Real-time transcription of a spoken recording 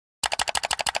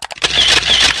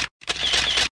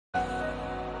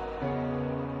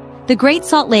The Great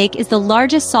Salt Lake is the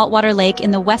largest saltwater lake in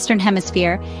the Western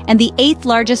Hemisphere and the 8th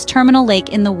largest terminal lake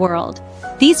in the world.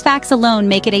 These facts alone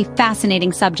make it a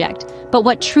fascinating subject, but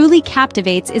what truly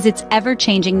captivates is its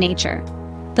ever-changing nature.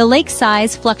 The lake's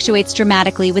size fluctuates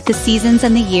dramatically with the seasons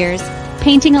and the years,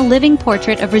 painting a living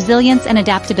portrait of resilience and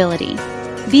adaptability.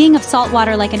 Being of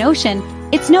saltwater like an ocean,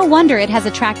 it's no wonder it has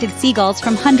attracted seagulls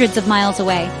from hundreds of miles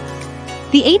away.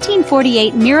 The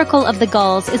 1848 miracle of the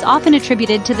gulls is often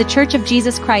attributed to the Church of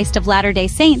Jesus Christ of Latter-day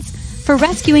Saints for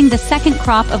rescuing the second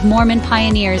crop of Mormon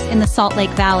pioneers in the Salt Lake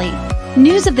Valley.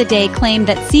 News of the day claimed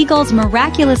that seagulls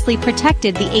miraculously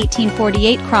protected the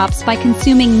 1848 crops by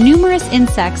consuming numerous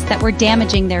insects that were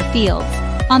damaging their fields.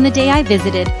 On the day I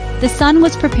visited, the sun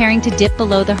was preparing to dip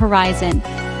below the horizon,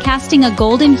 casting a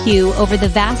golden hue over the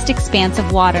vast expanse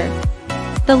of water.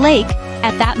 The lake,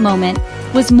 at that moment,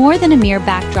 was more than a mere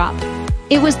backdrop.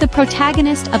 It was the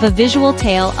protagonist of a visual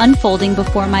tale unfolding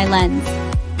before my lens.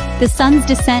 The sun's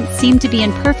descent seemed to be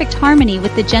in perfect harmony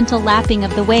with the gentle lapping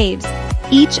of the waves,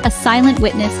 each a silent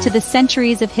witness to the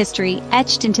centuries of history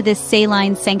etched into this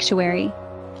saline sanctuary.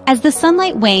 As the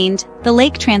sunlight waned, the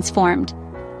lake transformed.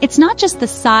 It's not just the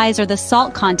size or the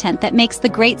salt content that makes the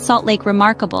Great Salt Lake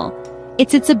remarkable.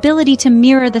 It's its ability to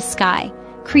mirror the sky,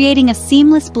 creating a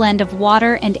seamless blend of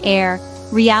water and air,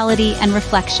 reality and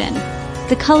reflection.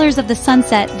 The colors of the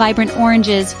sunset, vibrant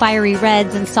oranges, fiery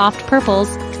reds, and soft purples,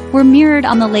 were mirrored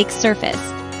on the lake's surface,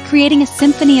 creating a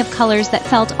symphony of colors that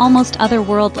felt almost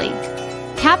otherworldly.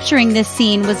 Capturing this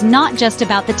scene was not just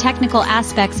about the technical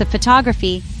aspects of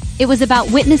photography, it was about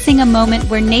witnessing a moment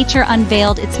where nature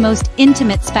unveiled its most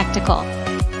intimate spectacle.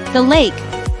 The lake,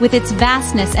 with its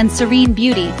vastness and serene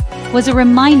beauty, was a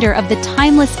reminder of the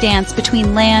timeless dance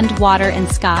between land, water,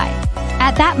 and sky.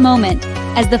 At that moment,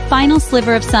 as the final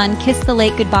sliver of sun kissed the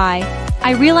lake goodbye,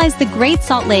 I realized the Great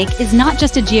Salt Lake is not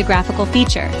just a geographical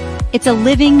feature. It's a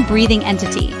living, breathing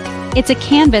entity. It's a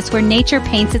canvas where nature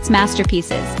paints its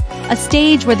masterpieces, a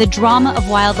stage where the drama of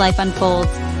wildlife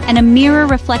unfolds, and a mirror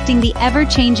reflecting the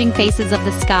ever-changing faces of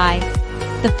the sky.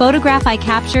 The photograph I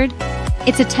captured,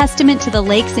 it's a testament to the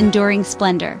lake's enduring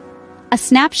splendor. A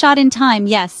snapshot in time,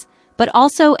 yes, but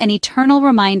also an eternal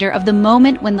reminder of the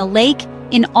moment when the lake,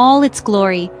 in all its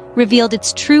glory, revealed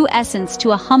its true essence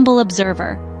to a humble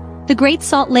observer. The Great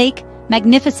Salt Lake,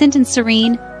 magnificent and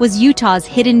serene, was Utah's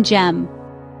hidden gem,